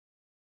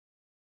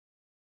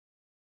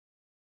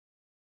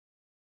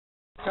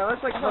That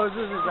looks like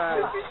Moses'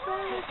 eyes.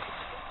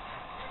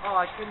 Oh,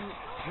 I couldn't.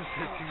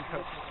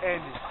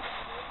 Andy.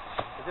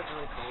 Is it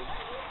really cold?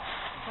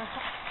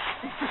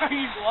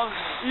 He loves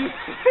it.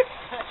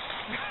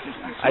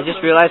 I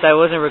just realized I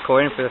wasn't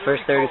recording for the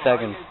first 30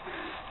 seconds.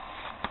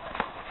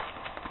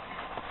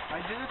 I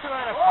did this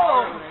at a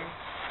power ring.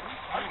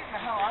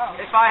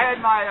 If I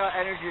had my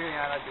energy ring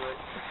on, I'd do it.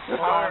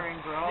 Power ring,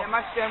 bro. Yeah,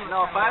 my stem.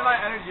 No, if I had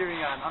my energy ring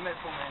on, I'm at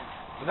full man.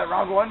 Was that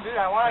round one? Dude,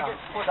 I want to get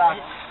put on.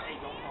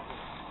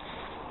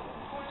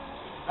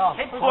 No,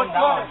 get the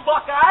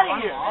fuck out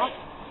of here.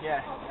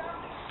 Yeah.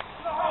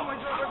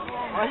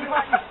 Why you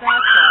got your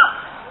snacks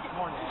off?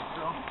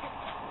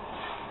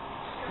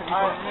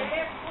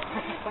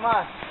 Come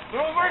on.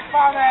 Reverse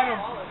palm at him.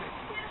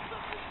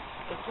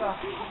 What's up?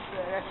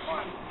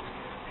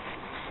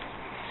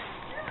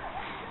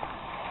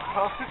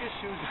 Carl took his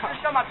shoes off. I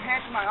just got my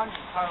pants and my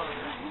undies.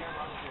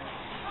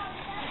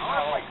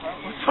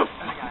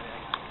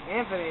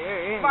 Anthony,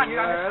 come on, dude,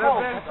 I'm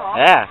cold.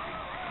 Yeah.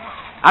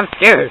 I'm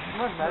scared.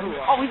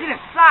 Oh, he's in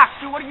his socks,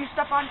 dude. What did you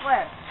step on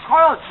glass?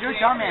 Carlos, you're a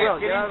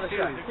dumbass. Get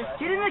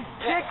in the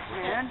kicks,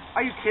 man.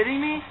 Are you kidding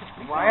me?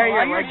 Why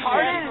are you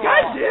retarded?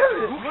 God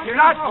damn it. You're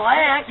not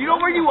black. You know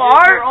where you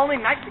are? You're only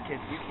Mexicans.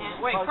 You can't.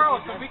 Wait,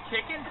 Carlos, are we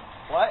kicking?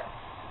 What?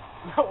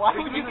 No, why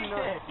would you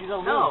kick? He's a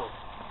little. No.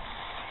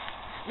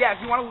 Yeah,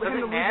 if you want to let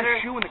him to lose matter?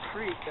 his shoe in the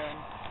creek, then.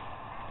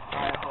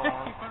 Alright, hold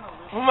on.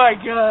 Oh my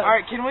god.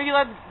 Alright, can we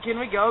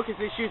go?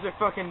 Because his shoes are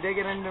fucking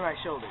digging into my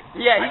shoulder.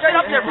 Yeah, he's been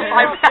up there for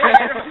 5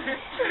 minutes.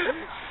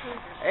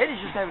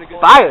 Eddie's just having a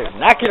good Fire!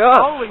 Knock it off!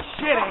 Holy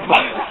shit,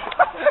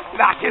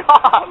 knock it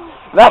off!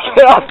 Knock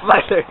it off,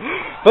 Fire!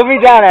 Put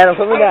me down, Adam,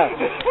 put me down.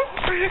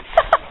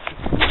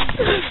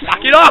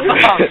 Knock it off!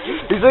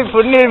 He's like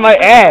putting it in my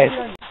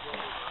ass.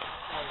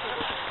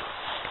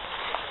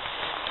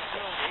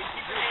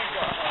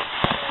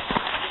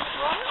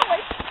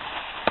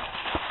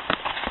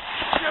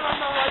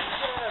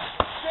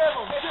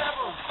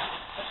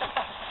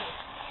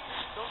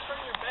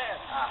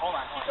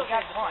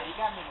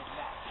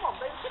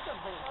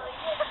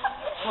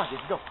 Come on,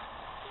 dude, go.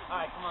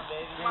 Alright, come on,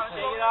 baby. Come on,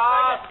 take it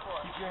off.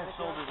 Keep your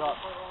shoulders up.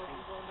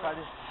 Try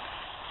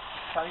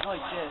to go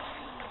like this.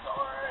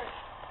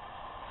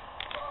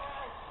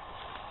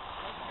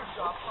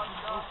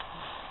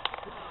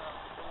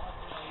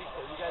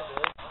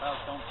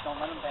 Don't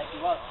let him back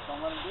you up.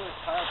 Don't let him do it.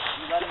 Carlos,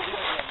 you let him do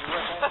it.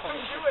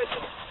 Do it.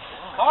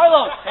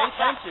 Carlos, pay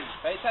attention.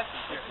 Pay attention.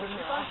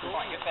 Come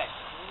on, get back.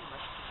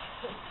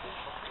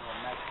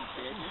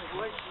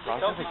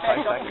 Don't be back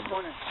up in the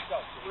corner. Go.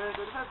 What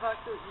if I talk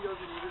to he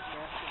doesn't need his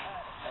mask?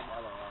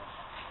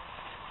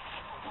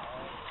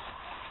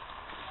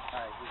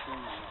 Alright, he's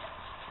doing that.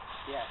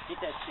 Yeah, get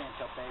that chance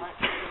up, baby.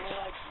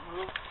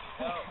 Move.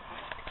 Go.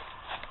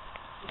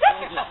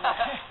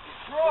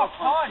 Throw a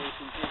punch.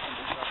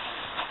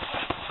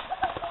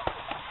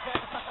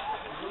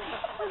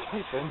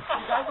 Jason.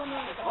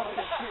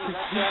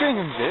 He's getting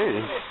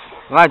engaged.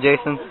 Come on,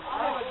 Jason.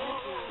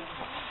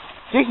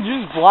 Jason,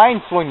 you're just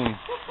blind swinging.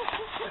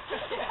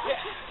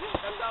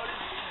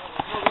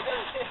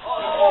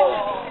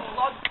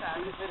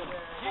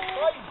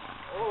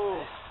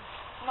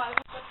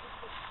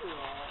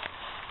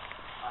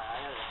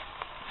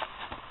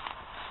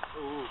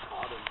 Ooh,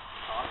 caught him.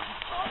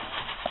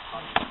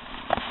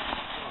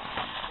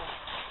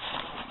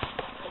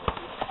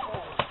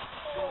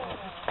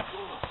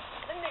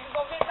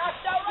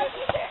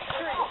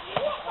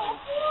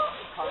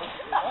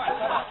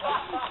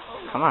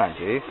 Come on,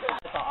 Jace.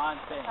 It's an on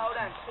thing. Hold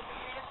on. Put your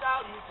penis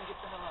out and you can get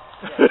the hell out.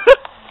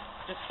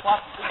 Just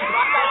flop.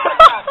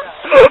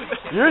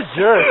 You're a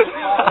jerk.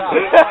 What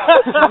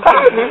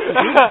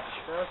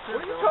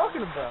are you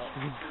talking about?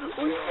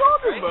 What are you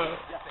talking about?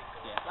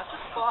 Yeah, that's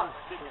just fun.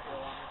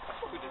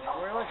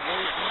 We're like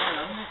really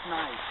smart. I'm just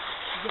nice.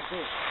 She's a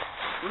bitch.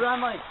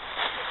 I'm like,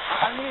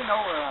 I don't even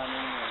know where I'm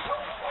anymore.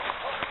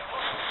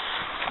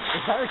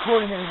 It's not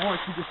recording anymore.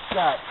 She just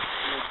shot.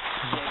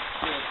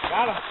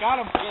 Got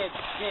him.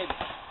 Kid.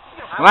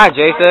 Come on,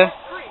 Jason.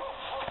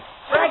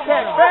 Frag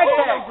tag him.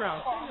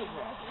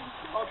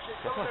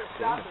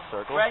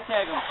 Circle? Frag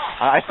tag him.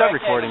 I stopped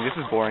recording. This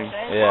is boring.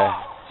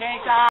 Yeah.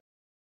 Change time.